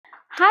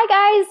Hi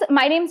guys,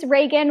 my name's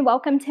Reagan.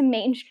 Welcome to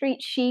Main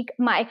Street Chic,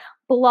 my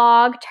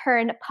blog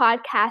turned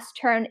podcast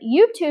turned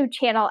YouTube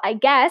channel, I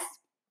guess.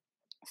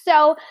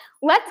 So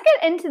let's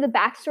get into the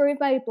backstory of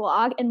my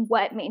blog and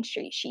what Main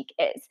Street Chic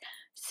is.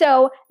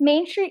 So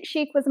Main Street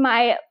Chic was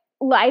my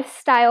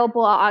lifestyle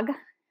blog,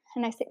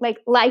 and I say like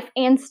life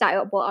and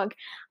style blog,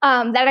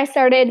 that I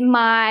started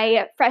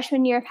my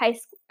freshman year of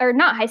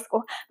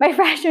my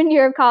freshman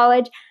year of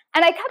college.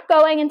 And I kept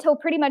going until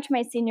pretty much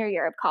my senior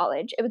year of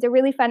college. It was a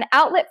really fun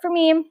outlet for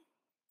me.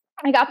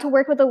 I got to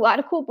work with a lot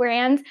of cool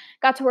brands,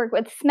 got to work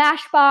with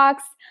Smashbox,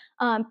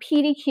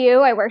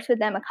 PDQ. I worked with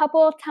them a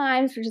couple of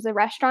times, which is a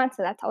restaurant,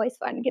 so that's always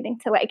fun getting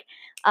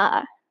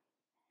to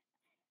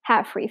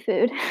have free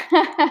food.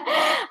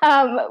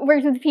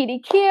 Worked with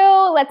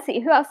PDQ. Let's see,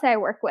 who else did I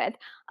work with?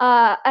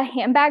 A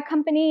handbag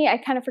company. I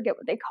kind of forget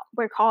what they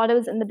were called. It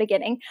was in the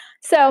beginning.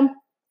 So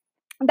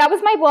that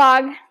was my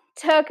blog.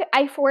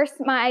 I forced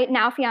my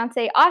now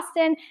fiance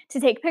Austin to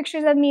take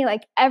pictures of me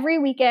like every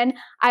weekend.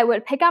 I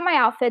would pick out my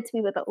outfits. We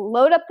would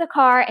load up the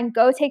car and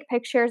go take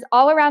pictures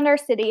all around our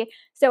city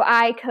so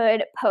I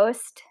could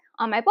post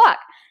on my blog.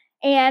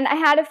 And I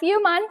had a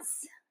few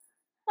months,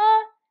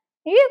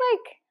 maybe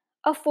like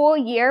a full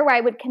year, where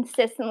I would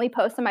consistently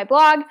post on my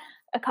blog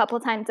a couple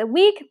times a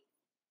week.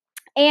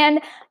 And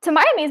to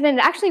my amazement,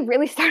 it actually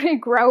really started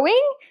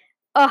growing.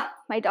 Oh,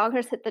 my dog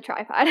just hit the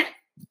tripod.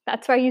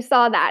 That's why you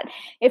saw that.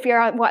 If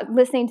you're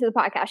listening to the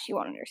podcast, you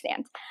won't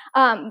understand.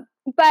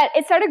 But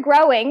it started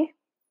growing,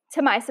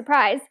 to my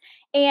surprise.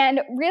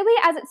 And really,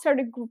 as it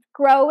started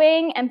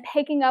growing and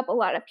picking up a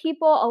lot of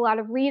people, a lot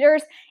of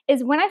readers,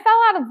 is when I fell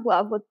out of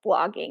love with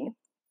blogging.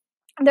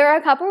 There are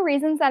a couple of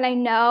reasons that I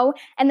know,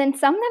 and then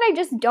some that I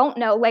just don't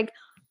know. Like,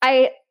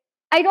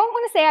 I don't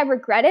want to say I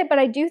regret it, but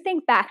I do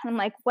think back and I'm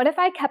like, what if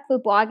I kept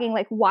with blogging?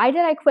 Like, why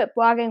did I quit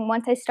blogging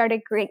once I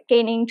started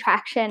gaining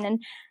traction and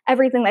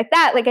everything like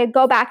that? Like, I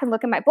go back and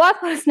look at my blog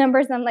post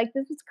numbers and I'm like,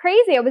 this is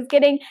crazy.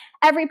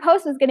 Every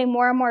post was getting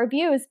more and more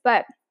views,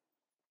 but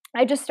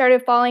I just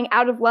started falling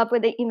out of love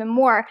with it even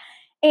more.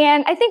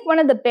 And I think one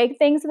of the big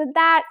things with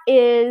that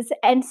is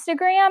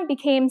Instagram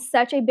became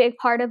such a big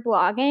part of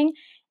blogging.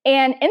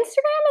 And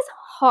Instagram is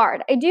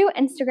hard. I do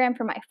Instagram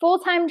for my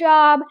full-time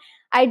job.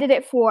 I did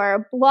it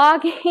for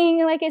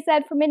blogging, like I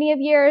said, for many of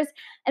years.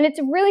 And it's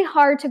really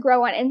hard to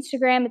grow on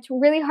Instagram. It's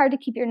really hard to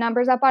keep your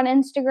numbers up on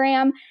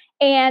Instagram.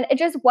 And it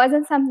just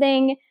wasn't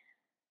something,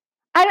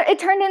 it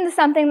turned into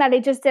something that I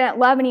just didn't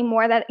love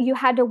anymore, that you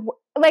had to,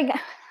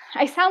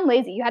 I sound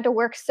lazy. You had to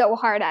work so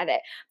hard at it.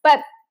 But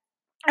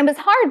it was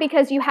hard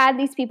because you had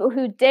these people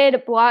who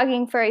did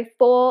blogging for a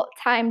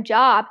full-time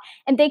job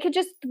and they could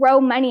just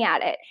throw money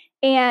at it.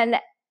 And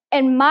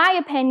in my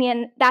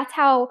opinion, that's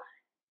how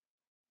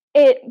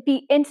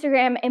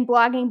Instagram and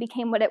blogging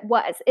became what it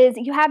was, is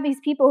you have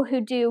these people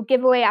who do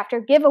giveaway after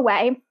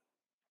giveaway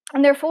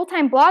and they're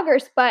full-time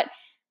bloggers, but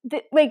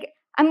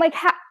I'm like,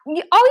 all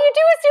you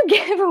do is do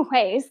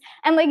giveaways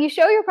and you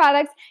show your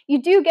products,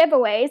 you do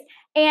giveaways,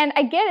 and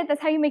I get it,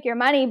 that's how you make your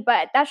money,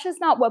 but that's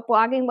just not what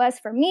blogging was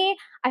for me.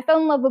 I fell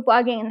in love with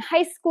blogging in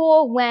high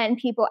school when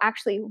people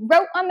actually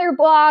wrote on their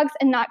blogs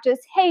and not just,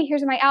 hey,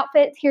 here's my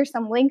outfits, here's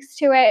some links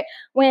to it,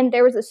 when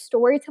there was a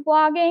story to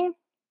blogging.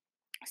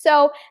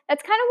 So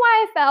that's kind of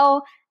why I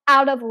fell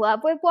out of love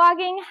with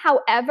blogging.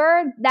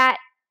 However, that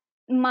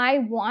my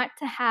want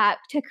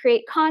to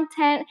create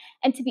content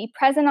and to be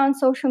present on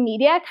social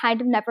media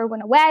kind of never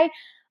went away.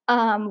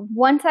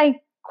 Once I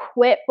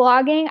quit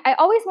blogging, I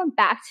always went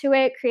back to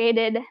it,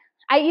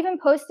 I even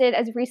posted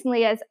as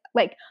recently as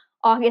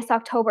August,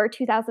 October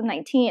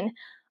 2019.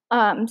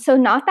 So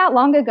not that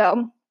long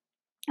ago.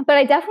 But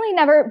I definitely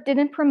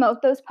didn't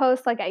promote those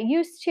posts like I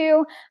used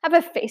to. I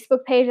have a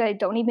Facebook page that I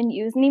don't even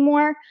use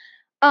anymore.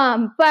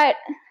 But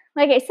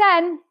like I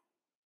said,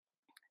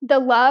 the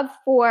love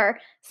for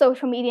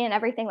social media and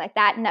everything like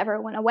that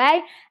never went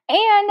away.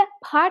 And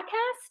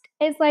podcast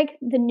is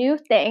the new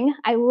thing.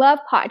 I love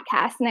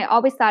podcasts, and I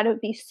always thought it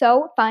would be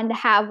so fun to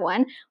have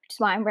one, which is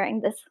why I'm wearing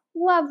this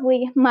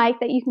lovely mic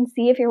that you can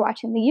see if you're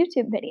watching the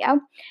YouTube video.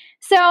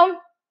 So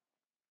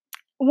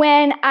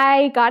when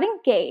I got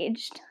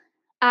engaged,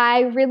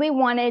 I really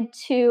wanted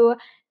to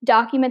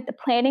document the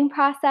planning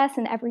process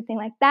and everything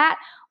like that,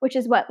 which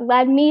is what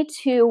led me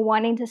to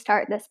wanting to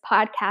start this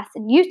podcast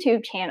and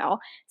YouTube channel.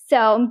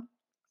 So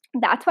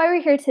that's why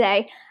we're here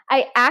today.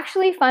 I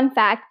actually, fun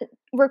fact,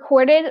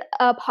 recorded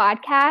a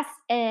podcast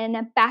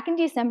back in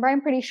December,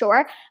 I'm pretty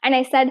sure. And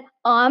I said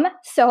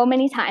so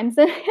many times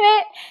in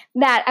it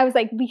that I was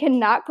like, we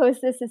cannot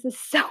post this. This is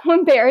so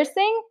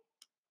embarrassing.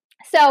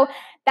 So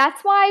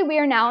that's why we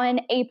are now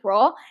in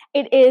April.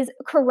 It is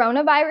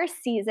coronavirus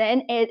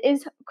season. It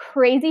is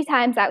crazy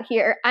times out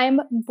here.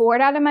 I'm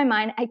bored out of my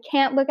mind. I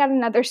can't look at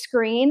another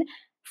screen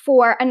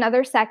for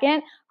another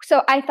second.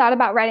 So I thought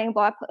about writing a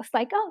blog post,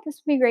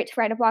 this would be great to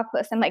write a blog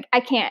post. I'm like, I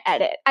can't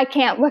edit. I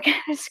can't look at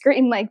a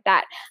screen like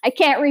that. I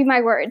can't read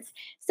my words.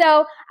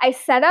 So I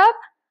set up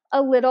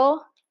a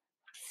little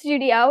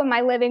studio in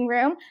my living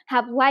room,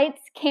 have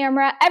lights,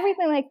 camera,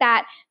 everything like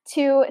that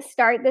to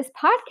start this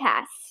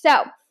podcast.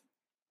 So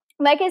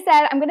like I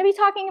said, I'm going to be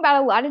talking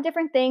about a lot of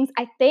different things,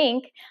 I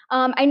think.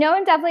 I know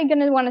I'm definitely going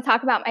to want to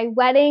talk about my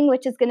wedding,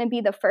 which is going to be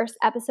the first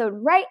episode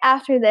right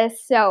after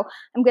this. So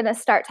I'm going to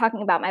start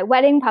talking about my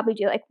wedding, probably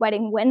do like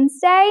Wedding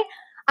Wednesday.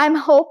 I'm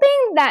hoping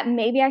that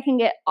maybe I can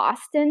get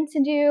Austin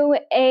to do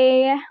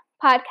a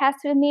podcast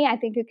with me. I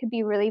think it could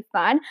be really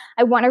fun.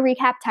 I want to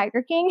recap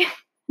Tiger King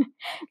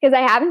because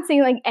I haven't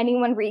seen like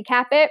anyone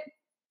recap it.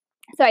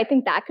 So I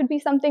think that could be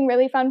something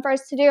really fun for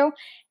us to do.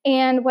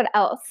 And what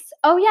else?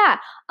 Oh yeah.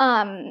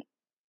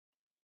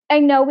 I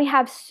know we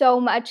have so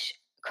much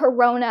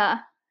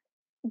coronavirus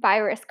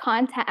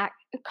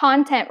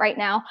content right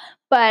now,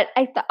 but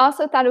I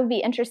also thought it would be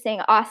interesting.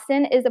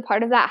 Austin is a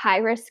part of that high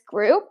risk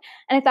group,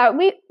 and I thought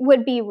we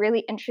would be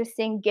really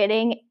interesting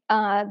getting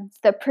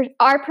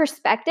our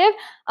perspective.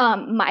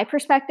 My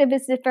perspective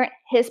is different.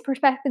 His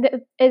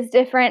perspective is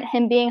different.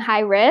 Him being high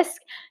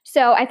risk,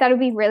 so I thought it would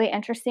be really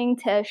interesting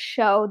to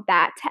show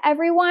that to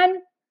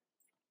everyone.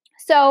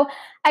 So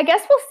I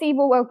guess we'll see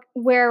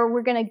where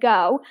we're going to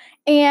go.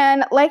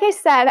 And like I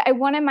said, I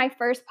wanted my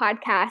first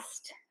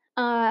podcast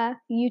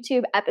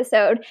YouTube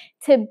episode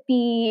to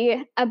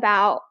be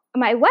about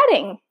my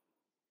wedding.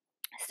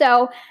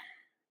 So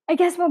I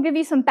guess we'll give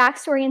you some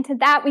backstory into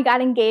that. We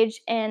got engaged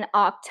in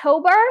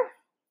October,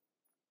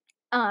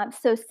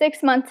 so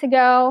 6 months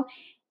ago.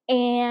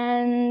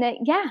 And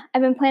yeah,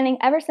 I've been planning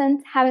ever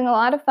since, having a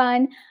lot of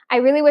fun. I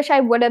really wish I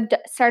would have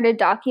started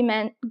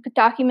documenting,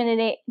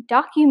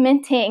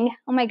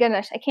 oh my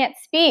goodness, I can't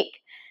speak,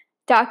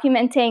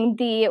 documenting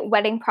the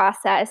wedding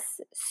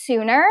process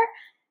sooner.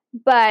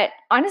 But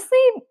honestly,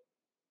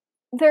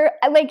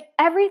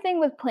 everything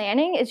with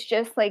planning is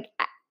just like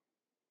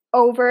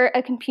over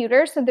a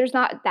computer, so there's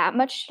not that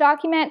much to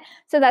document.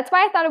 So that's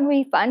why I thought it would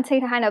be fun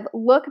to kind of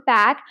look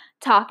back,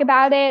 talk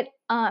about it.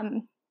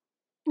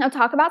 I'll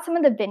talk about some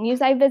of the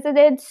venues I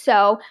visited,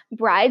 so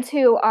brides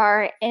who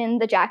are in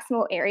the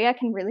Jacksonville area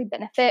can really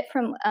benefit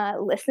from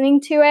listening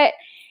to it.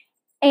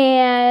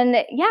 And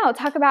yeah, I'll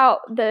talk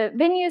about the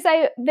venues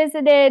I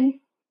visited,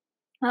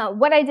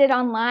 what I did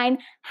online,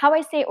 how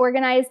I stay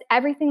organized,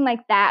 everything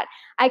like that.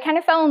 I kind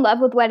of fell in love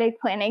with wedding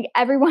planning.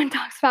 Everyone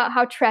talks about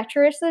how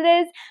treacherous it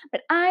is,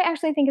 but I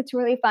actually think it's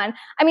really fun.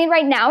 I mean,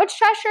 right now it's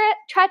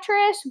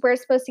treacherous. We're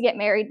supposed to get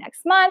married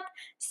next month,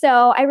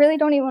 so I really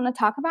don't even want to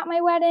talk about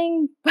my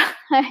wedding, but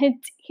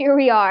here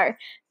we are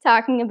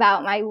talking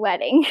about my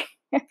wedding.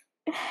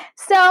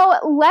 So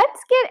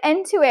let's get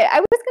into it. I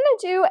was going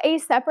to do a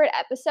separate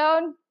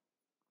episode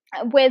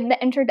with the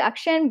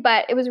introduction,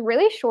 but it was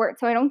really short,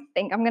 so I don't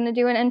think I'm going to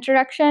do an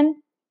introduction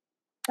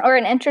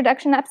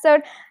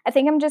episode. I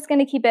think I'm just going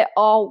to keep it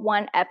all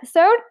one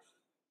episode.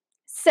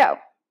 So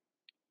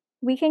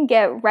we can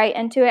get right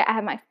into it. I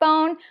have my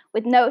phone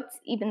with notes,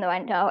 even though I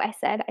know I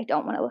said I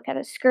don't want to look at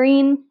a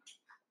screen.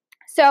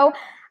 So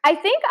I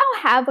think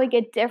I'll have like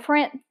a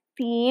different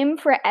theme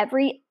for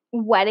every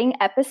wedding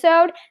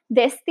episode.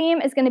 This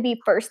theme is going to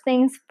be first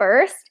things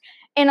first.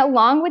 And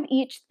along with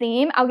each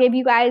theme, I'll give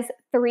you guys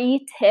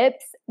 3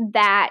 tips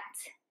that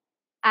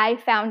I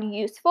found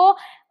useful.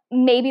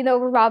 Maybe they'll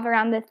revolve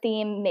around the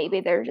theme. Maybe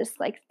they're just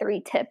like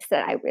 3 tips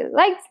that I really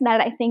liked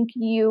that I think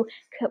you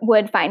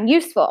would find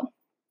useful.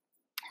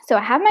 So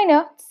I have my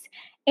notes,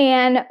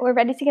 and we're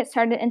ready to get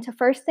started into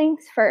first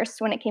things first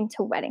when it came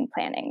to wedding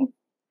planning.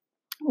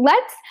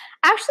 Let's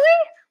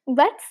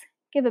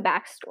give a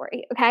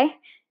backstory, okay?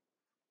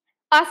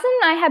 Austin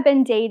and I have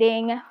been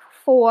dating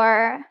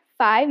for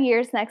 5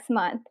 years next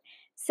month.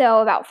 So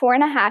about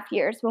 4.5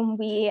 years when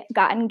we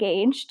got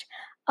engaged.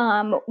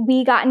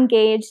 We got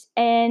engaged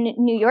in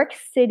New York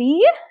City.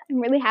 I'm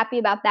really happy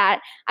about that.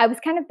 I was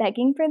kind of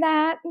begging for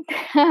that.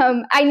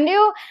 I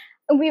knew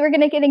we were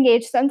going to get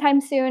engaged sometime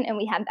soon, and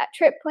we had that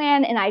trip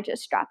plan, and I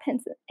just dropped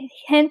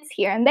hints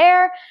here and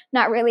there.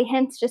 Not really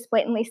hints, just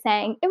blatantly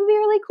saying it would be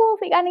really cool if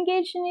we got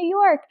engaged in New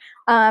York.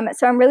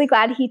 So I'm really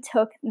glad he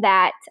took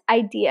that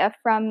idea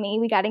from me.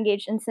 We got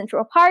engaged in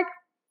Central Park.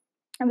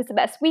 It was the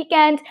best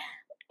weekend.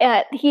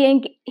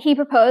 He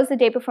proposed the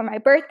day before my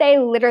birthday,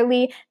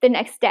 literally the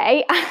next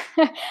day.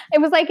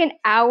 It was like an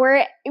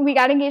hour. We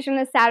got engaged on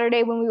a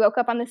Saturday. When we woke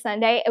up on the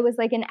Sunday, it was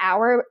like an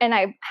hour, and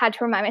I had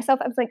to remind myself.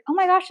 I was like, oh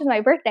my gosh, it's my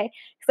birthday.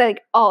 Because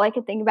like all I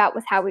could think about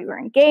was how we were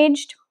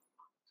engaged.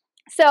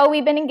 So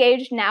we've been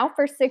engaged now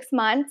for 6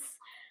 months.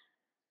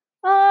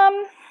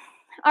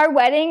 Our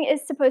wedding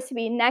is supposed to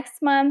be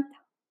next month,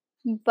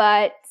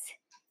 but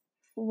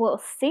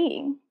we'll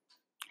see.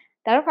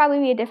 That'll probably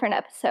be a different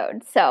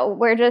episode. So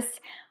we're just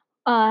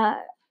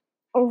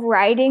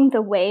riding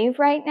the wave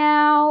right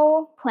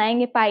now,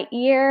 playing it by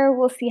ear.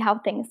 We'll see how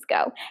things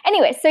go.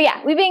 Anyway, so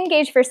yeah, we've been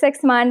engaged for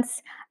 6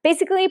 months,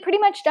 basically pretty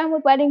much done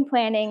with wedding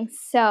planning.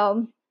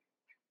 So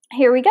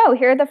here we go.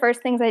 Here are the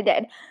first things I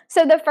did.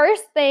 So the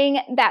first thing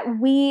that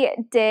we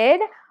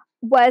did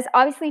was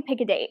obviously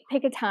pick a date,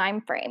 pick a time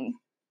frame.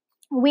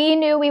 We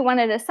knew we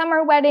wanted a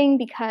summer wedding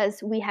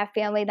because we have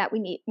family that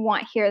we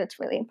want here that's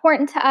really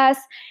important to us,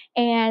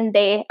 and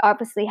they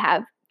obviously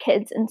have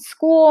kids in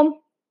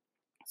school.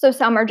 So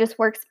summer just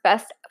works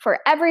best for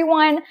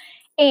everyone.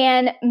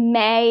 And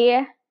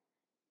May,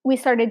 we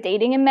started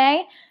dating in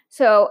May.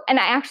 So, and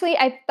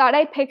I thought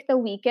I picked the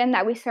weekend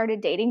that we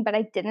started dating, but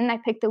I didn't. I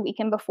picked the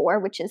weekend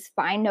before, which is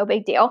fine, no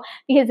big deal,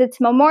 because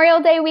it's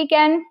Memorial Day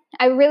weekend.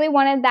 I really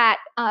wanted that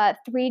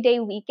 3-day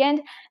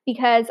weekend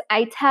because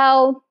I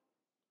told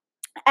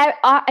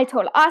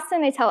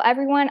Austin, I tell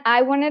everyone,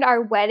 I wanted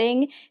our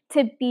wedding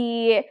to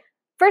be,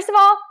 first of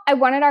all, I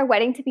wanted our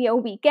wedding to be a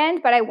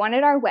weekend, but I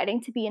wanted our wedding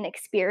to be an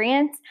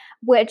experience,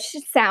 which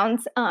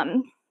sounds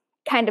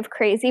kind of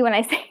crazy when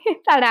I say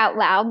that out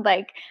loud,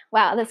 like,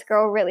 wow, this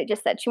girl really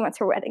just said she wants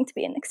her wedding to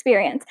be an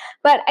experience.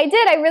 But I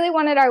did. I really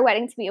wanted our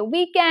wedding to be a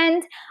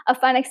weekend, a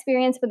fun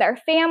experience with our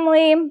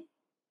family,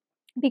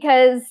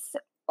 because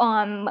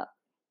we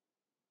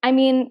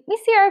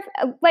see our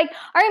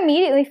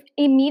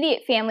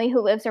immediate family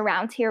who lives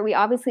around here. We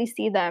obviously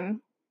see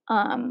them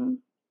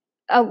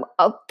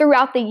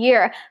throughout the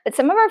year, but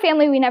some of our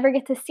family we never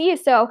get to see.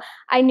 So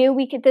I knew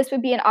this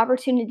would be an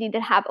opportunity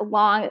to have a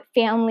long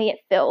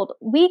family-filled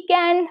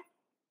weekend.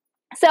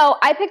 So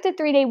I picked a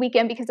 3-day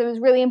weekend because it was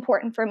really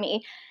important for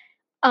me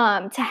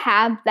to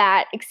have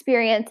that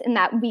experience in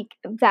that week,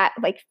 that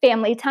like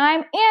family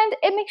time, and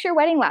it makes your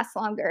wedding last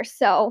longer,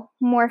 so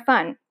more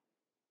fun.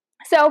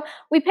 So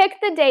we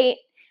picked the date.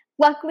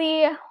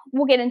 Luckily,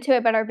 we'll get into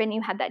it, but our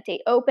venue had that date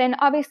open.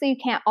 Obviously, you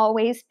can't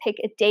always pick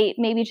a date.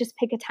 Maybe just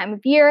pick a time of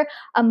year,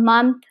 a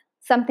month,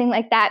 something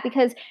like that,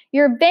 because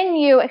your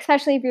venue,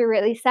 especially if you're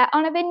really set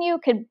on a venue,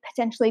 could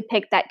potentially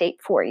pick that date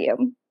for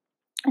you,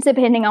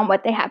 depending on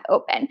what they have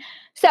open.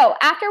 So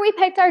after we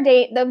picked our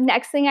date, the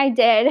next thing I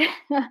did,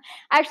 I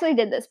actually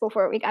did this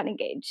before we got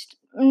engaged.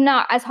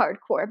 Not as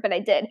hardcore, but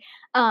I did,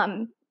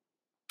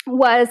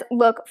 was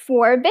look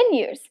for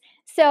venues.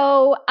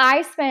 So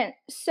I spent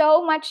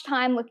so much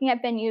time looking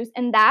at venues,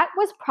 and that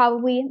was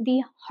probably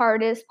the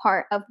hardest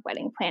part of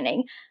wedding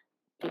planning.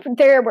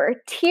 There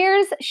were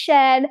tears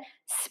shed,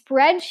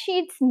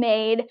 spreadsheets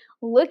made,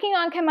 looking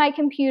on my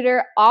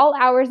computer all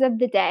hours of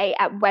the day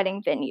at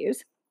wedding venues.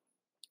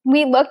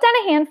 We looked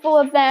at a handful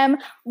of them.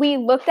 We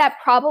looked at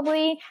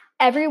probably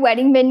every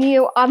wedding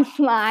venue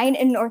online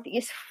in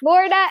Northeast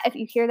Florida. If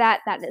you hear that,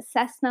 that is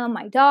Cessna,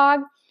 my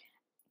dog.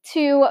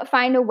 To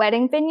find a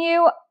wedding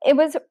venue, it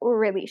was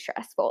really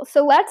stressful.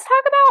 So let's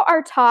talk about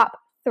our top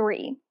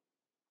 3.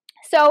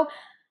 So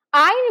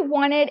I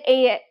wanted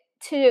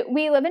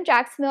we live in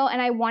Jacksonville,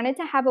 and I wanted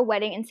to have a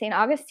wedding in St.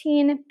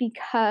 Augustine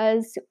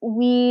because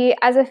we,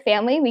 as a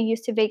family, we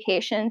used to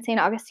vacation in St.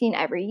 Augustine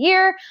every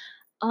year.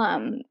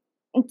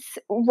 It's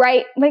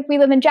right, like we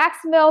live in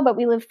Jacksonville, but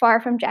we live far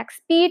from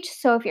Jack's Beach.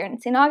 So if you're in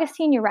St.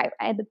 Augustine, you're right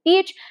by the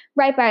beach,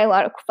 right by a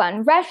lot of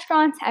fun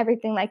restaurants,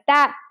 everything like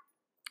that.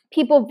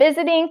 People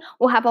visiting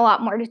will have a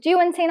lot more to do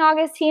in St.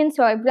 Augustine,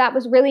 so that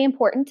was really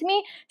important to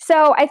me.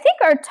 So I think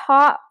our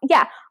top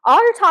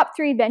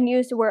 3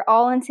 venues were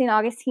all in St.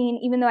 Augustine,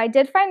 even though I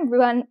did find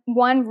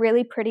one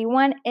really pretty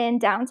one in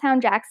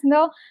downtown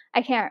Jacksonville.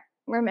 I can't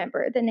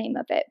remember the name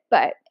of it,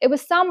 but it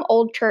was some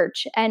old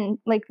church and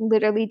like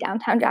literally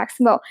downtown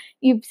Jacksonville.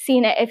 You've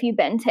seen it if you've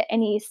been to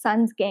any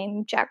Suns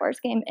game,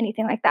 Jaguars game,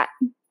 anything like that.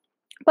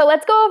 But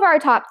let's go over our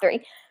top 3.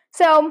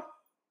 So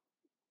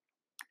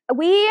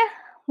we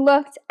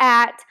looked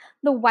at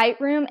the White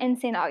Room in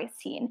St.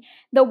 Augustine.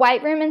 The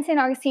White Room in St.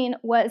 Augustine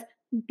was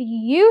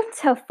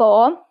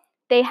beautiful.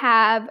 They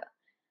have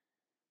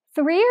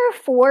 3 or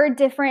 4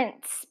 different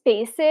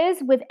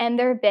spaces within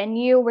their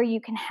venue where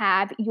you can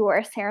have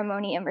your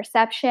ceremony and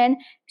reception.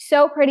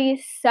 So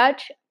pretty,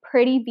 such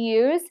pretty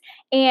views,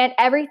 and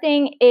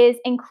everything is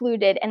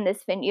included in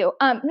this venue.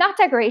 Not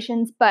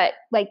decorations, but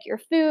like your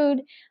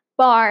food,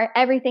 bar,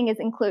 everything is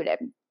included.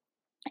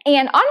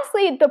 And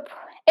honestly,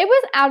 it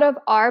was out of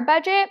our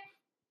budget,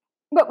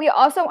 but we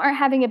also aren't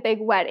having a big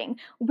wedding.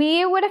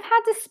 We would have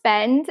had to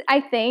spend,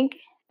 I think,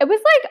 it was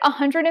like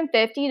 $150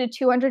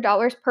 to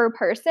 $200 per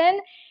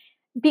person,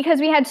 because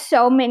we had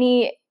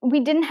we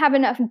didn't have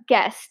enough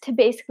guests to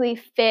basically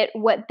fit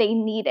what they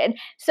needed.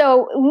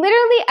 So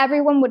literally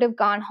everyone would have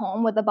gone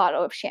home with a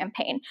bottle of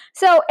champagne.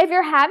 So if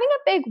you're having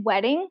a big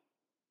wedding,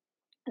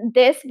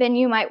 this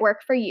venue might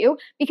work for you,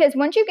 because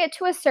once you get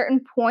to a certain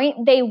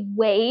point, they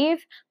waive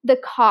the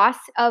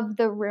cost of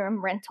the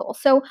room rental.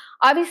 So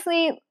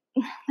obviously,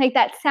 like,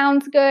 that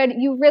sounds good.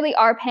 You really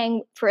are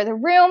paying for the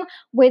room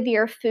with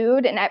your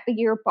food and at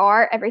your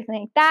bar, everything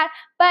like that,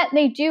 but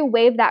they do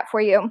waive that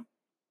for you.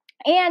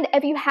 And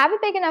if you have a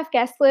big enough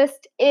guest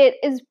list, it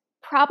is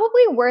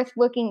probably worth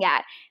looking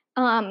at.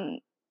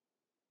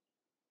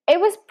 It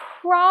was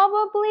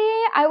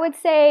probably, I would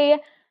say,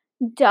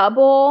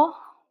 double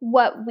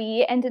what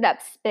we ended up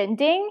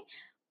spending,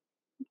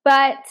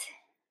 but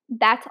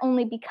that's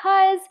only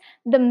because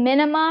the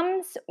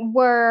minimums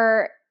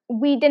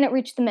we didn't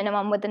reach the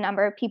minimum with the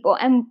number of people,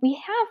 and we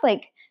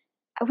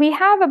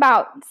have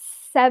about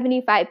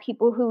 75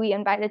 people who we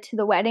invited to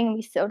the wedding, and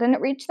we still didn't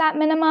reach that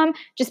minimum,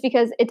 just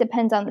because it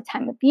depends on the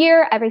time of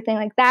year, everything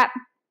like that.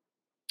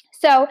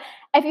 So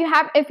if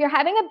you're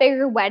having a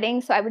bigger wedding,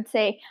 so I would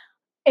say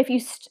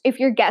if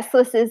your guest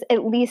list is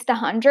at least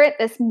 100,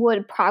 this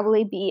would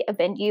probably be a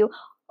venue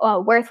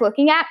worth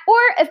looking at. Or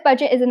if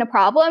budget isn't a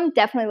problem,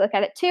 definitely look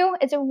at it too.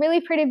 It's a really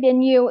pretty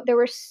venue. There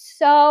were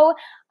so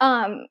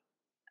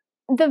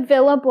The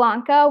Villa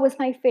Blanca was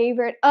my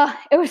favorite. Oh,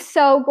 it was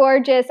so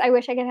gorgeous. I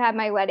wish I could have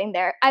my wedding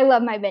there. I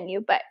love my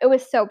venue, but it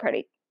was so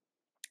pretty.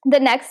 The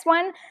next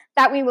one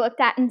that we looked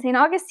at in St.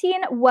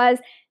 Augustine was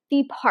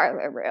the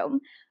Parlor Room.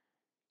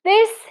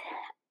 This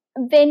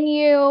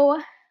venue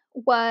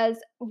was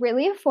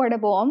really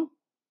affordable,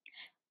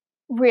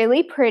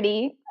 really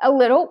pretty, a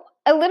little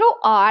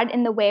odd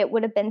in the way it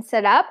would have been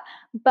set up,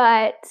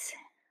 but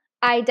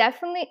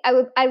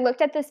I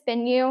looked at this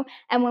venue,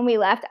 and when we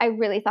left, I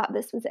really thought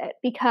this was it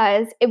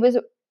because it was,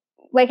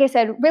 like I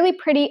said, really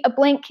pretty, a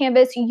blank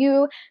canvas.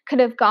 You could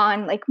have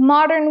gone like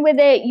modern with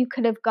it. You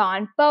could have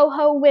gone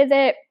boho with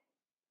it.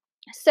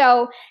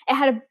 So it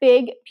had a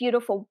big,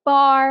 beautiful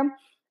bar.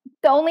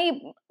 The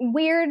only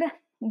weird,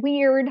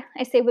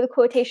 I say with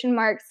quotation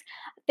marks,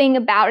 thing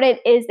about it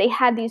is they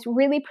had these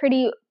really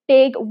pretty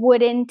big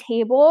wooden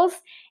tables,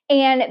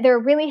 and they're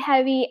really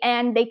heavy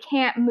and they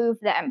can't move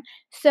them.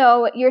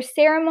 So your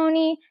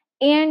ceremony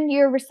and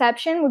your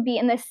reception would be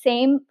in the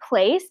same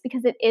place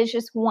because it is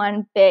just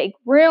one big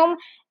room,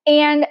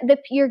 and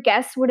your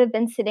guests would have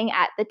been sitting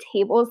at the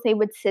tables they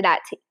would sit at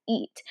to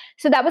eat.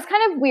 So that was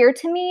kind of weird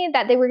to me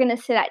that they were going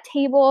to sit at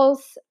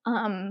tables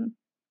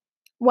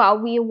while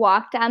we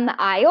walked down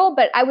the aisle,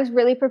 but I was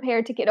really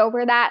prepared to get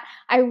over that.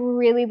 I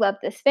really loved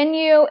this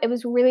venue. It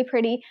was really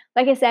pretty.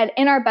 Like I said,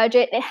 in our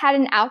budget, it had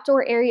an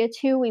outdoor area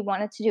too. We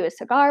wanted to do a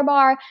cigar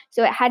bar,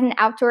 so it had an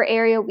outdoor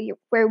area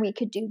where we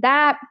could do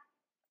that.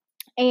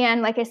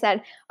 And like I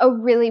said, a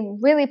really,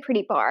 really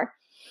pretty bar.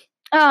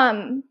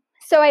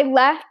 So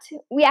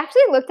we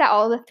actually looked at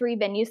all the 3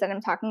 venues that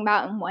I'm talking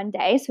about in one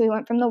day. So we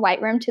went from the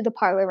white room to the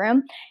parlor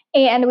room,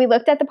 and we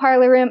looked at the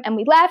parlor room and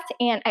we left,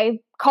 and I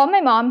called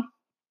my mom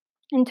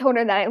and told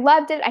her that I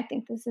loved it. I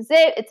think this is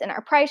it. It's in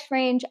our price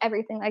range,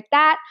 everything like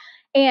that.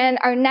 And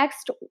our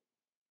next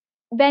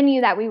venue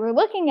that we were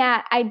looking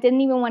at, I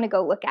didn't even want to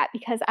go look at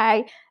because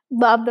I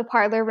love the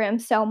parlor room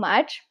so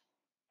much.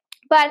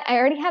 But I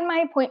already had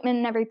my appointment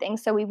and everything,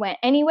 so we went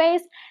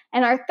anyways.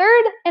 And our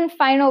third and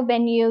final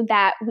venue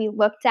that we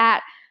looked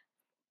at,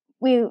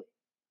 we looked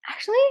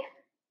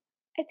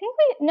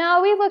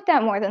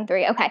at more than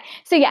 3. Okay.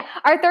 So yeah,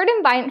 our third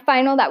and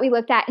final that we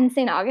looked at in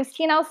St.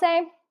 Augustine, I'll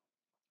say,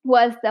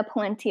 was the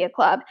Palencia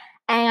Club,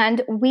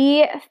 and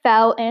we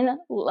fell in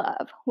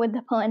love with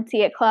the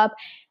Palencia Club.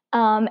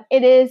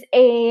 It is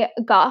a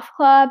golf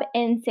club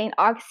in St.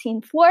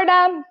 Augustine,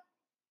 Florida.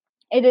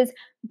 It is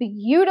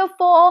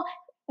beautiful.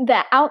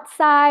 The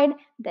outside,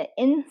 the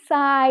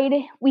inside.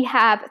 We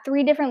have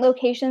 3 different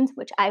locations,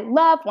 which I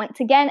love. Once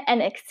again,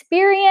 an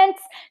experience.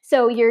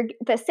 So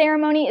the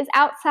ceremony is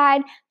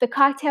outside. The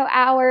cocktail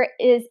hour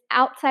is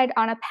outside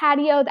on a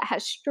patio that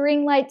has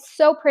string lights.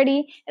 So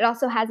pretty. It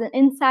also has an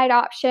inside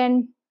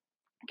option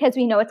because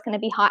we know it's going to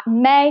be hot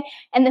in May.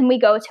 And then we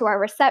go to our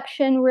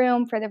reception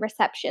room for the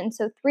reception.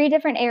 So 3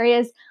 different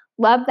areas.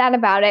 Love that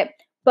about it.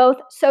 Both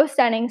so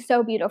stunning,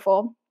 so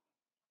beautiful.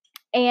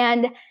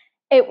 And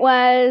it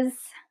was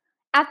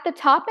at the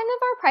top end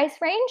of our price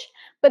range,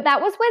 but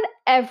that was with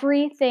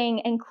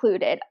everything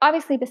included.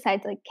 Obviously,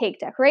 besides like cake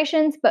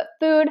decorations, but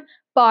food,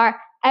 bar,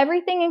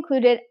 everything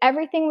included.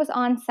 Everything was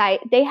on site.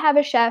 They have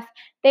a chef,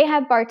 they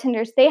have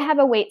bartenders, they have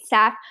a wait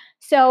staff.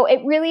 So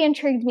it really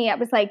intrigued me. I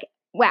was like,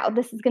 wow,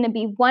 this is going to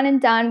be one and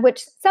done,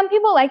 which some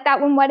people like that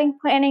when wedding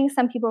planning.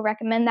 Some people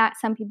recommend that,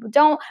 some people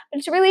don't, but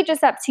it's really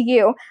just up to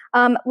you.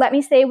 Let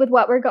me say with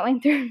what we're going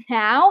through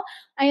now,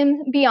 I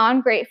am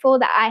beyond grateful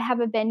that I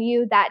have a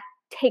venue that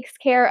takes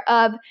care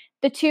of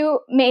the 2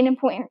 main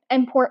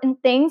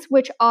important things,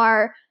 which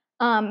are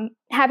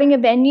having a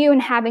venue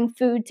and having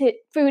food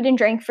and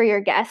drink for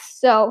your guests.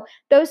 So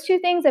those 2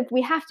 things, if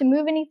we have to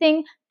move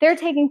anything, they're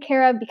taken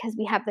care of because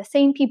we have the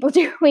same people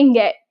doing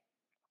it.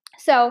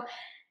 So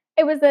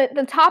it was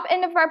the top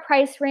end of our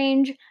price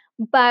range,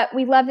 but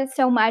we loved it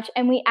so much,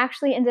 and we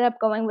actually ended up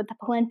going with the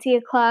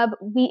Palencia Club.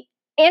 It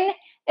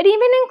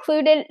even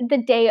included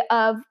the day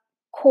of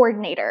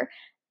coordinator,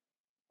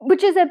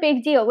 which is a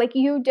big deal. Like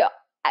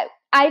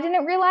I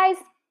didn't realize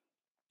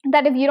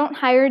that if you don't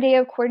hire a day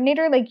of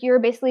coordinator, like you're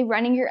basically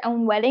running your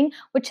own wedding,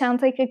 which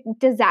sounds like a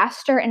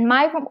disaster in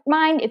my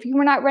mind. If you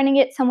were not running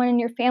it, someone in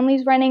your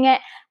family's running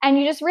it, and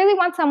you just really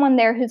want someone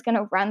there who's going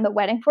to run the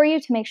wedding for you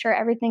to make sure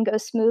everything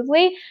goes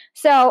smoothly.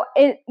 So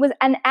it was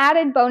an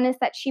added bonus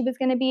that she was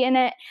going to be in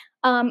it.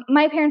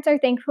 My parents are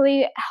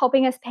thankfully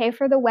helping us pay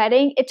for the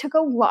wedding. It took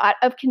a lot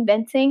of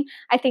convincing.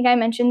 I think I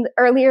mentioned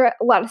earlier,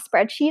 a lot of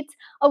spreadsheets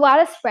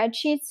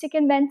to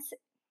convince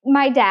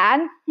my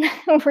dad,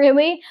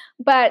 really,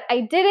 but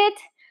I did it.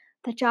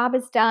 The job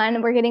is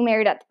done. We're getting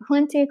married at the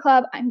Palencia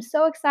Club. I'm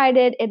so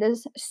excited. It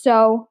is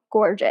so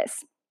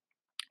gorgeous.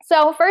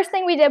 So first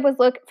thing we did was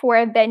look for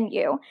a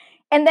venue.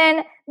 And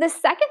then the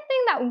second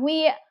thing that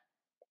we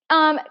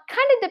kind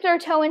of dipped our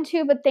toe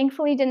into, but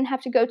thankfully didn't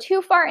have to go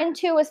too far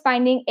into, was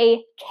finding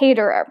a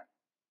caterer.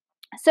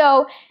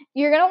 So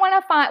you're going to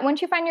want to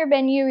once you find your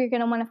venue, you're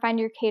going to want to find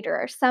your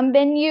caterer. Some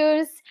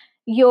venues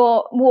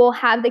will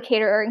have the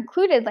caterer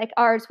included, like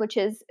ours, which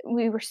is,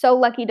 we were so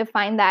lucky to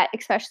find that,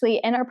 especially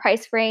in our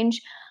price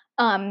range.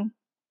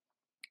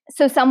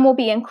 So some will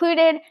be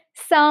included,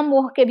 some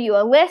will give you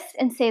a list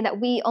and say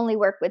that we only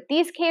work with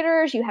these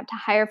caterers, you have to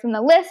hire from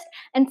the list,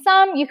 and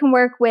some you can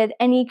work with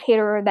any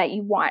caterer that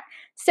you want.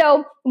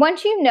 So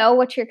once you know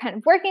what you're kind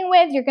of working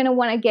with, you're going to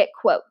want to get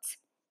quotes.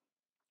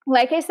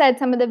 Like I said,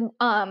 some of the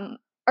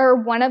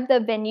one of the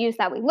venues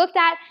that we looked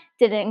at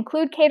didn't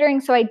include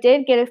catering, so I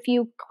did get a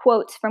few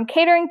quotes from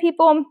catering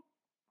people.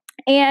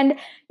 And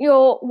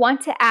you'll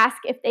want to ask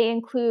if they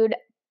include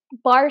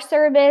bar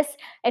service,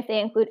 if they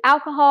include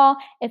alcohol,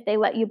 if they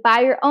let you buy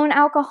your own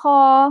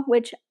alcohol,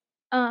 which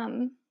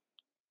I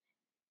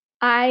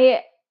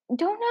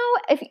don't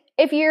know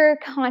if you're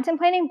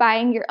contemplating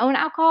buying your own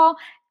alcohol,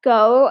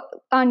 go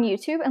on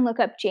YouTube and look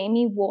up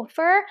Jamie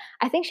Wolfer.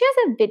 I think she has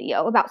a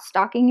video about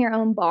stocking your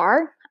own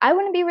bar. I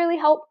wouldn't be really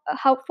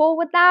helpful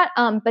with that,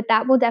 but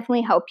that will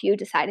definitely help you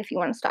decide if you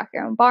want to stock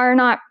your own bar or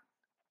not.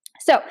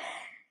 So,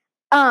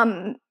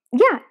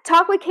 yeah,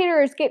 talk with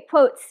caterers, get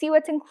quotes, see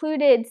what's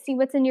included, see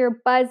what's in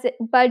your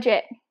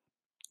budget.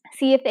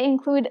 See if they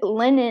include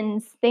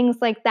linens, things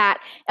like that.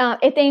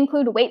 If they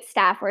include wait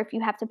staff or if you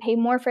have to pay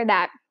more for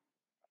that.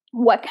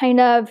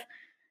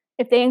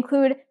 If they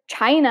include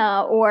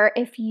china or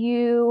if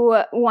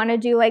you want to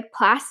do like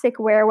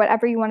plasticware,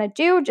 whatever you want to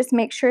do, just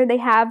make sure they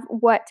have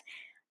what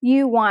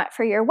you want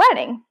for your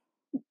wedding.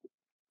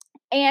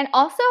 And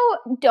also,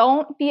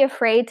 don't be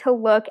afraid to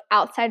look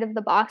outside of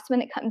the box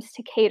when it comes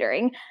to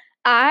catering.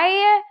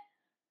 I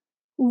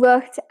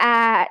looked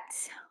at,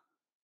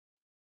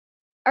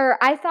 or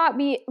I thought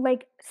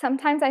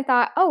sometimes I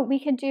thought, oh, you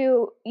could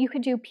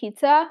do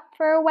pizza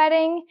for a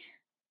wedding.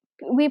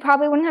 We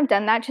probably wouldn't have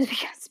done that just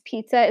because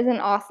pizza isn't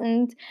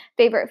Austin's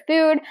favorite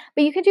food,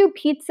 but you could do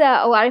pizza.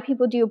 A lot of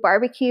people do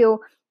barbecue.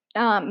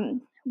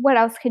 What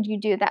else could you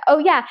do that? Oh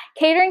yeah,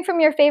 catering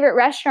from your favorite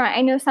restaurant.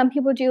 I know some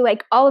people do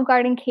like Olive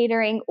Garden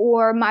catering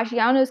or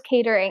Maggiano's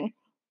catering.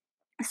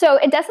 So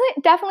it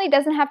definitely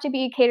doesn't have to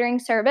be a catering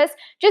service.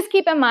 Just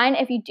keep in mind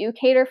if you do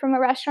cater from a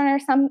restaurant or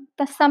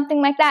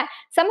something like that,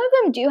 some of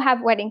them do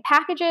have wedding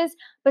packages,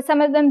 but some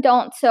of them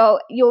don't. So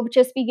you'll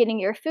just be getting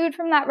your food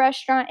from that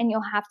restaurant and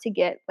you'll have to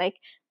get like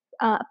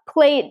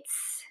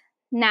plates,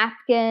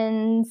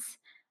 napkins,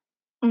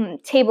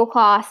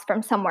 tablecloths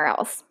from somewhere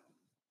else.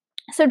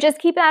 So just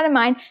keep that in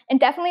mind and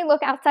definitely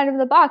look outside of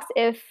the box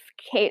if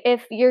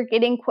you're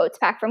getting quotes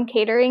back from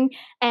catering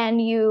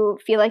and you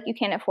feel like you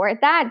can't afford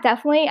that.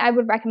 Definitely, I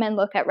would recommend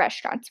look at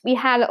restaurants. We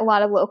had a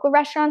lot of local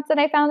restaurants that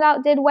I found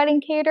out did wedding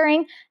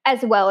catering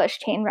as well as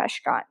chain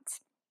restaurants.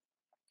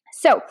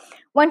 So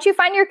once you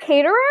find your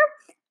caterer,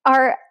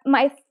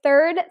 my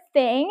third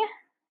thing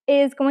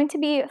is going to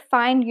be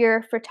find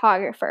your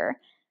photographer.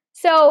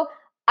 So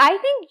I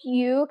think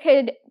you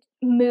could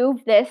move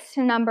this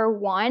to number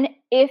one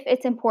if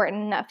it's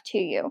important enough to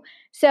you.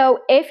 So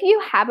if you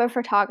have a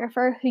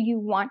photographer who you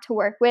want to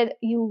work with,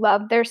 you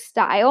love their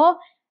style,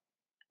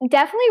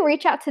 definitely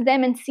reach out to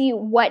them and see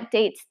what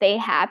dates they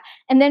have,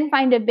 and then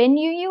find a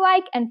venue you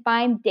like and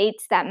find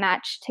dates that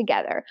match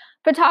together.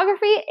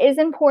 Photography is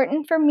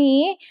important for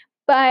me,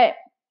 but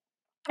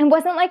it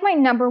wasn't like my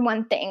number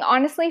one thing.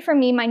 Honestly, for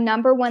me, my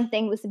number one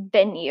thing was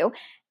venue.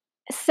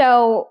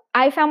 So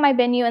I found my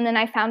venue and then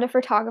I found a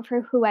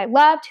photographer who I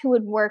loved who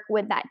would work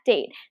with that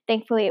date.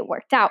 Thankfully, it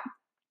worked out.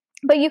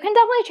 But you can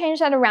definitely change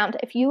that around.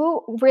 If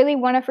you really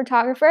want a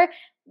photographer,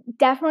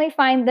 definitely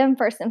find them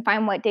first and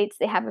find what dates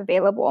they have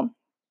available.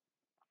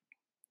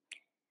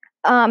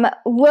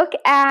 Look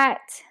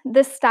at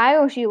the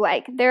styles you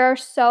like. There are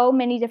so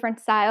many different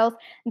styles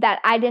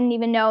that I didn't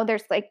even know.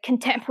 There's like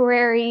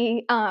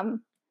contemporary,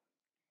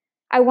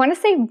 I want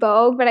to say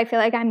Vogue, but I feel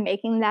like I'm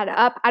making that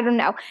up. I don't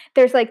know.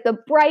 There's like the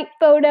bright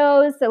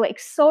photos, the like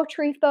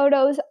sultry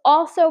photos,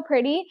 all so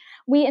pretty.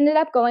 We ended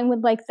up going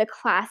with like the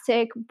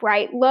classic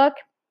bright look.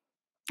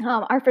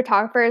 Our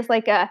photographer is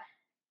like a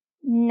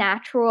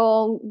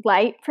natural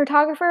light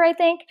photographer, I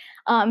think,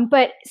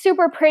 but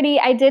super pretty.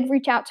 I did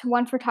reach out to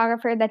one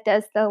photographer that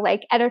does the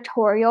like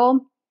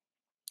editorial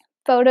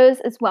photos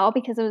as well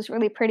because it was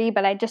really pretty,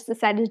 but I just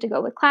decided to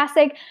go with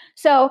classic.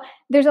 So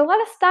there's a lot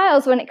of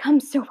styles when it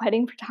comes to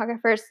wedding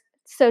photographers.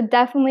 So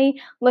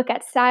definitely look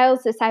at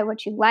styles, decide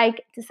what you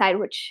like, decide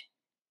which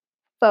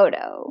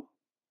photo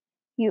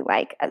you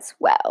like as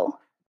well.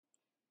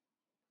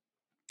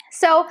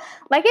 So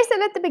like I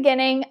said at the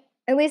beginning,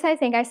 at least I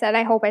think I said,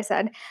 I hope I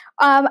said,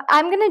 I'm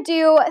going to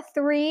do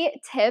 3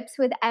 tips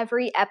with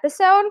every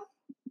episode.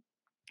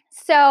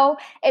 So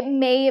it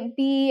may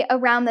be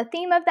around the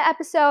theme of the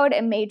episode.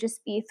 It may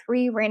just be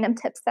 3 random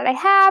tips that I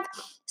have.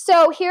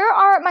 So here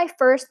are my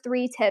first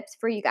 3 tips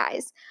for you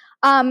guys.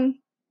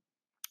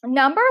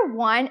 Number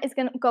 1 is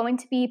going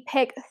to be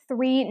pick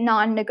 3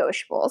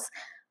 non-negotiables.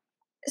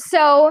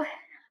 So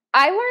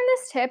I learned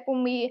this tip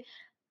when we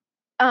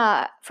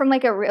from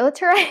like a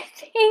realtor, I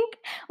think,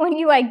 when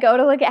you like go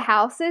to look at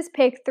houses,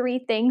 pick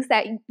 3 things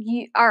that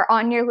you are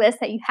on your list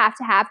that you have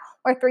to have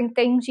or 3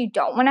 things you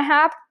don't want to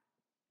have.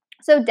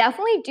 So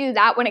definitely do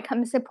that when it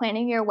comes to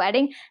planning your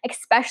wedding,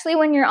 especially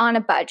when you're on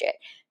a budget.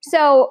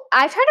 So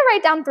I tried to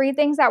write down 3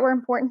 things that were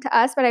important to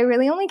us, but I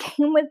really only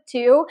came with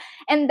 2,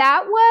 and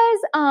that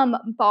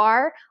was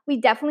bar.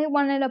 We definitely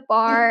wanted a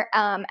bar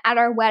at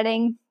our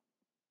wedding,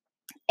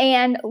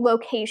 and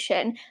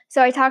location.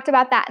 So I talked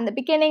about that in the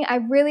beginning. I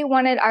really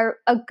wanted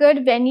a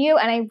good venue,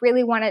 and I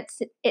really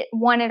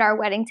wanted our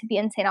wedding to be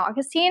in St.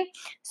 Augustine.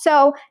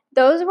 So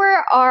those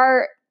were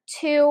our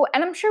 2,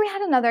 and I'm sure we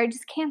had another, I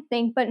just can't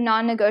think, but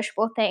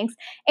non-negotiable things.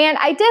 And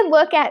I did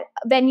look at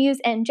venues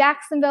in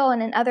Jacksonville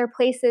and in other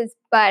places,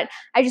 but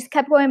I just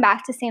kept going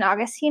back to St.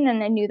 Augustine,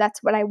 and I knew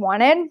that's what I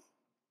wanted.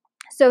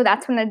 So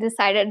that's when I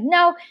decided,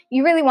 no,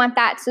 you really want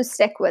that, so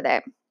stick with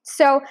it.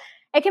 So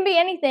it can be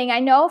anything. I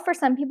know for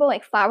some people,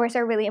 like, flowers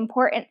are really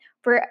important.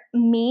 For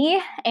me,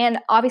 and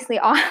obviously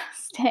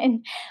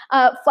Austin,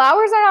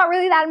 flowers are not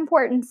really that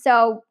important.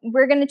 So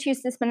we're going to choose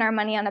to spend our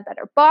money on a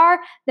better bar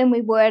than we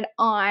would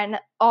on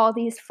all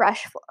these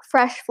fresh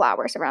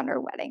flowers around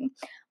our wedding.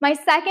 My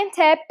second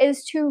tip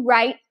is to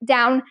write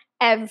down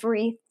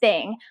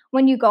everything.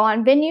 When you go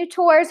on venue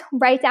tours,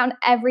 write down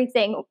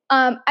everything.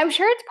 I'm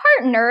sure it's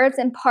part nerves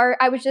and part,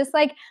 I was just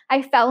like,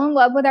 I fell in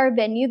love with our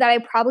venue that I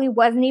probably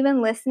wasn't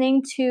even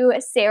listening to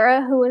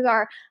Sarah, who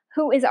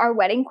is our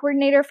wedding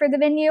coordinator for the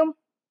venue,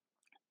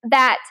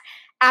 that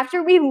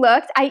after we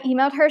looked, I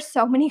emailed her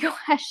so many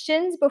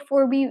questions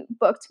before we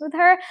booked with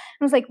her. I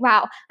was like,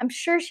 wow, I'm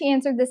sure she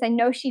answered this. I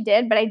know she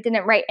did, but I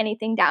didn't write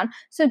anything down.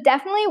 So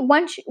definitely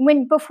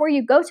before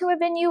you go to a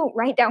venue,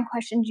 write down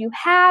questions you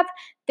have,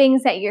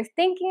 things that you're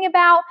thinking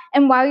about.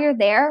 And while you're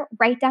there,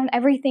 write down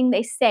everything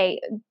they say,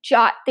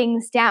 jot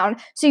things down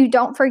so you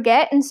don't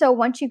forget. And so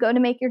once you go to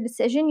make your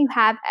decision, you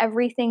have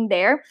everything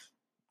there.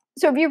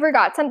 So if you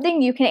forgot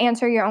something, you can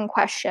answer your own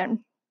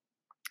question.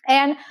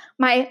 And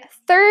my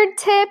third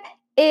tip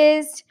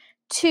is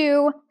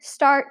to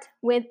start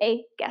with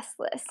a guest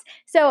list.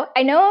 So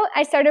I know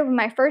I started with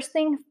my first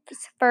thing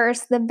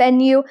first, the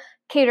venue,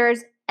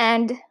 caterers,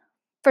 and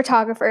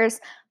photographers,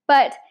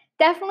 but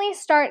definitely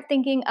start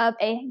thinking of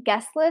a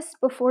guest list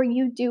before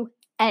you do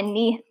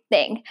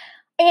anything.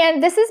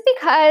 And this is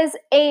because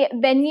a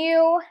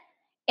venue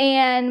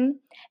and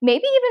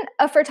maybe even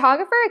a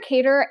photographer, a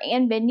caterer,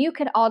 and venue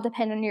could all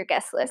depend on your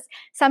guest list.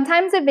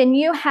 Sometimes a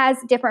venue has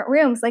different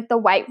rooms, like the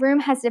white room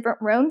has different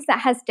rooms that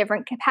has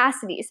different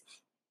capacities.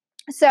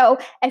 So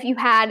if you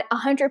had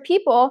 100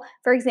 people,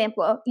 for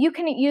example, you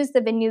can use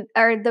the venue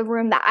or the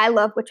room that I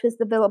love, which was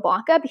the Villa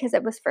Blanca, because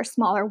it was for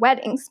smaller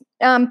weddings.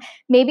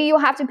 Maybe you'll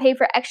have to pay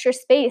for extra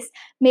space.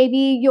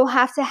 Maybe you'll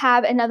have to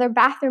have another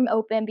bathroom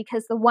open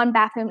because the one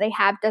bathroom they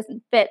have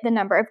doesn't fit the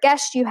number of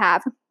guests you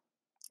have.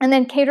 And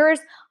then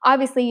caterers,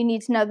 obviously you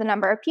need to know the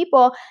number of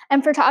people.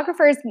 And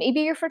photographers,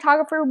 maybe your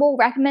photographer will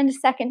recommend a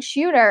second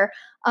shooter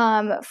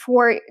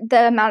for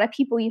the amount of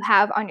people you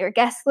have on your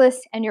guest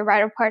list and your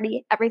bridal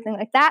party, everything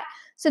like that.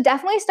 So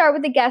definitely start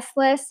with the guest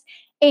list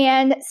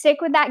and stick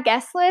with that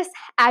guest list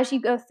as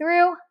you go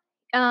through.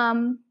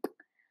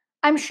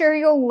 I'm sure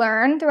you'll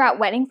learn throughout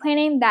wedding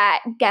planning that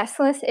guest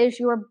list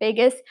is your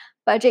biggest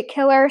budget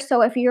killer.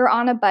 So if you're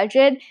on a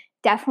budget,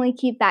 definitely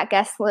keep that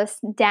guest list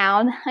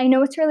down. I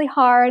know it's really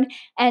hard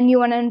and you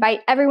want to invite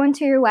everyone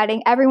to your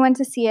wedding, everyone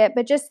to see it,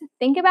 but just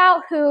think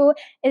about who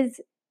is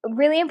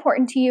really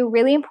important to you,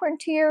 really important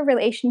to your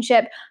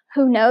relationship,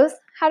 who knows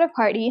how to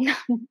party.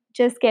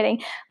 Just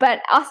kidding.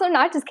 But also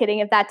not just kidding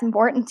if that's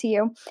important to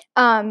you.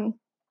 And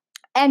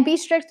be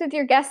strict with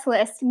your guest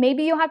list.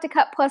 Maybe you'll have to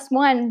cut plus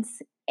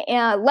ones.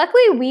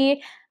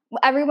 Luckily,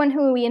 everyone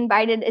who we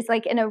invited is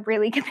like in a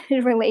really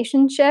committed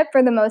relationship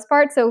for the most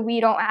part, so we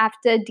don't have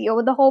to deal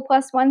with the whole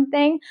plus one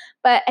thing.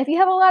 But if you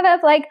have a lot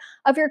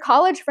of your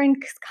college friends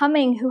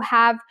coming who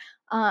have,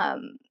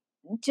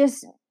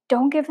 just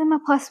don't give them a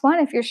plus one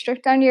if you're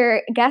strict on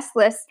your guest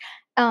list,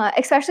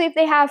 especially if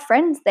they have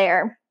friends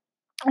there.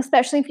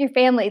 Especially if you're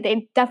family,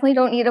 they definitely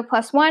don't need a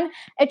plus one.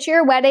 It's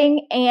your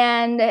wedding,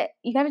 and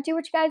you got to do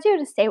what you got to do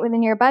to stay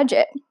within your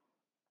budget.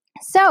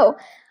 So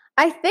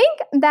I think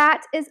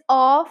that is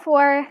all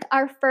for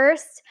our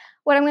first,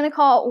 what I'm going to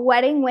call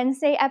Wedding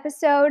Wednesday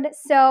episode.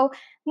 So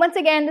once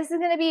again, this is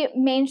going to be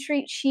Main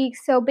Street Chic.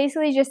 So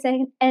basically just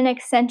an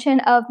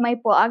extension of my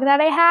blog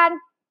that I had.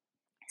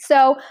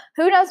 So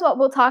who knows what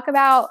we'll talk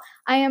about.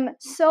 I am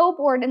so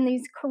bored in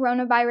these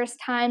coronavirus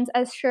times,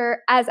 as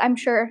I'm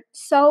sure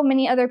so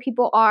many other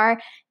people are.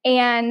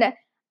 And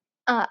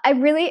I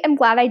really am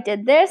glad I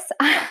did this.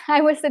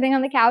 I was sitting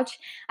on the couch.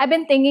 I've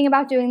been thinking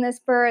about doing this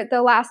for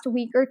the last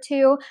week or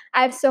two.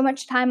 I have so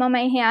much time on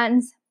my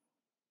hands.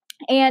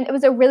 And it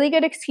was a really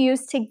good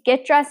excuse to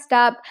get dressed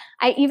up.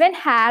 I even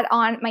had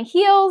on my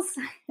heels,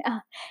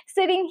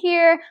 sitting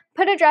here,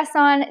 put a dress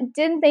on,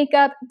 did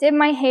makeup, did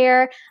my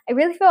hair. I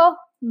really feel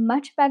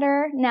much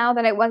better now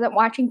that I wasn't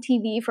watching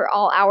TV for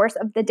all hours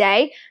of the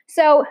day.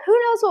 So who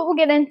knows what we'll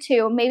get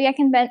into. Maybe I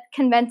can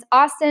convince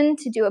Austin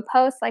to do a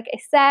post like I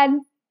said.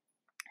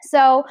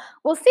 So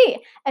we'll see.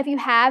 If you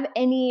have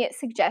any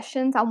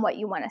suggestions on what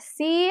you want to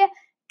see,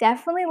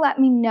 definitely let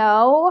me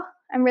know.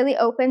 I'm really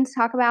open to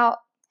talk about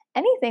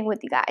anything with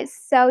you guys.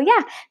 So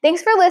yeah,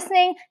 thanks for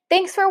listening.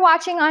 Thanks for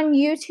watching on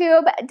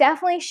YouTube.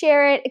 Definitely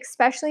share it,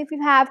 especially if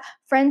you have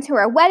friends who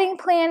are wedding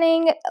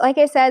planning. Like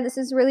I said, this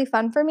is really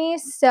fun for me.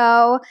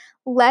 So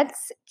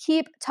let's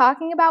keep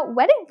talking about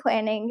wedding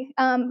planning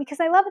because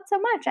I love it so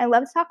much. I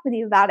love to talk with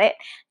you about it.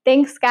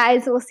 Thanks,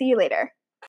 guys. We'll see you later.